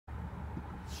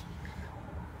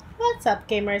What's up,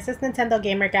 gamers? It's Nintendo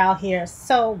Gamer Gal here.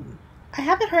 So, I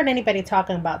haven't heard anybody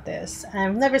talking about this.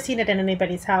 I've never seen it in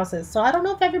anybody's houses, so I don't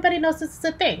know if everybody knows this is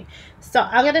a thing. So,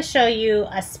 I'm going to show you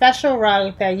a special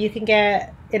rug that you can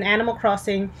get in Animal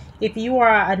Crossing if you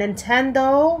are a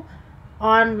Nintendo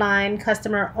online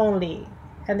customer only.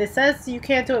 And it says you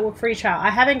can't do it with free trial. I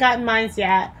haven't gotten mine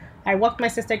yet. I walked my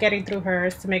sister getting through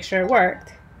hers to make sure it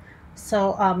worked.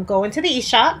 So, go into the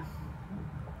eShop.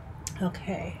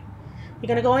 Okay. You're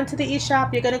going to go into the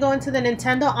eShop. You're going to go into the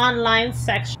Nintendo Online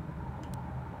section.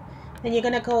 And you're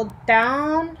going to go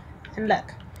down and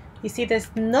look. You see this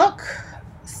Nook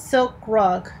silk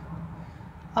rug.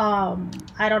 I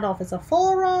don't know if it's a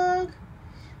full rug.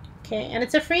 Okay, and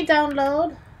it's a free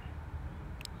download.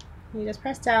 You just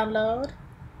press download.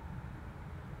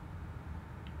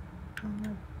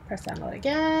 Press download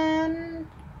again.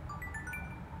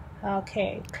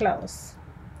 Okay, close.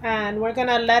 And we're going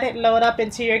to let it load up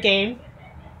into your game.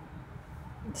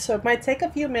 So it might take a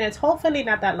few minutes, hopefully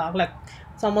not that long. Look,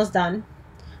 it's almost done.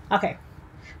 Okay,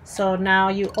 so now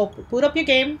you boot up your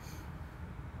game.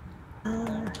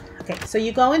 Okay, so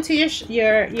you go into your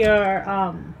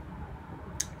I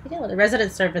forget what the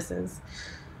resident services,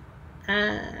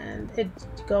 and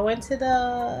go into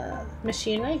the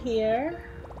machine right here.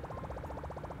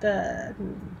 Okay,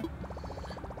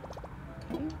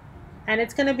 and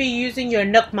it's gonna be using your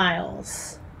Nook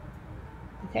miles.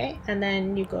 Okay, and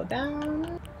then you go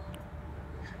down.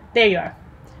 There you are.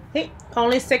 Okay,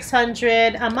 only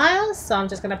 600 miles, so I'm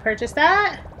just gonna purchase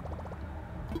that.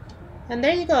 And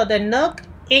there you go, the Nook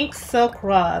Ink Silk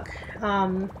Rug.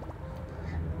 That'll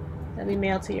be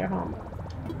mailed to your home.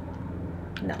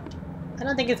 No, I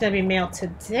don't think it's gonna be mailed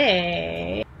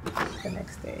today. The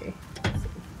next day.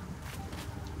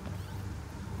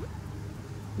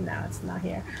 No, it's not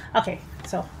here. Okay,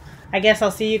 so I guess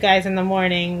I'll see you guys in the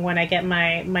morning when I get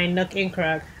my Nook ink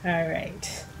rug.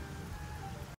 Alright.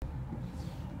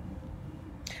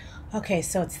 Okay,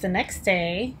 so it's the next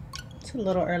day. It's a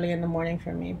little early in the morning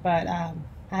for me, but I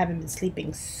haven't been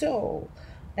sleeping. So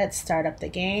let's start up the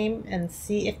game and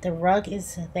see if the rug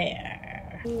is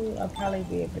there. Ooh, I'll probably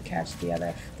be able to catch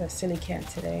the silly cat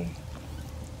today.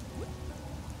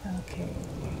 Okay.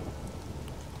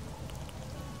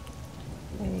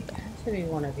 It has to be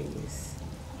one of these.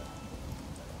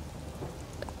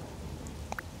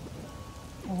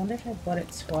 I wonder if I bought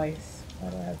it twice. Why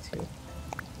do I have two?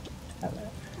 Hello.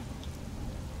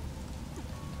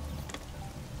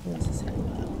 Unless it's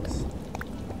 $7.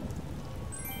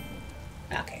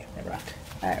 Okay, the rock.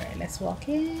 Alright, let's walk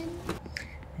in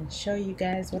and show you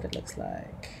guys what it looks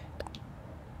like.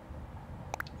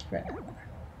 Right.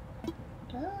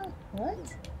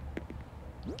 What?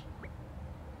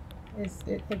 Is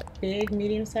it a big,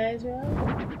 medium-sized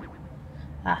rug?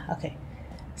 Ah, okay.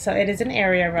 So it is an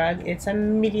area rug. It's a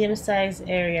medium-sized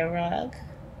area rug.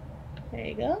 There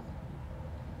you go.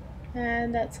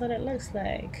 And that's what it looks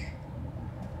like.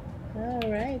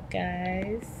 Alright,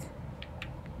 guys.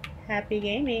 Happy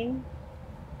gaming.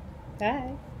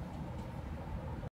 Bye.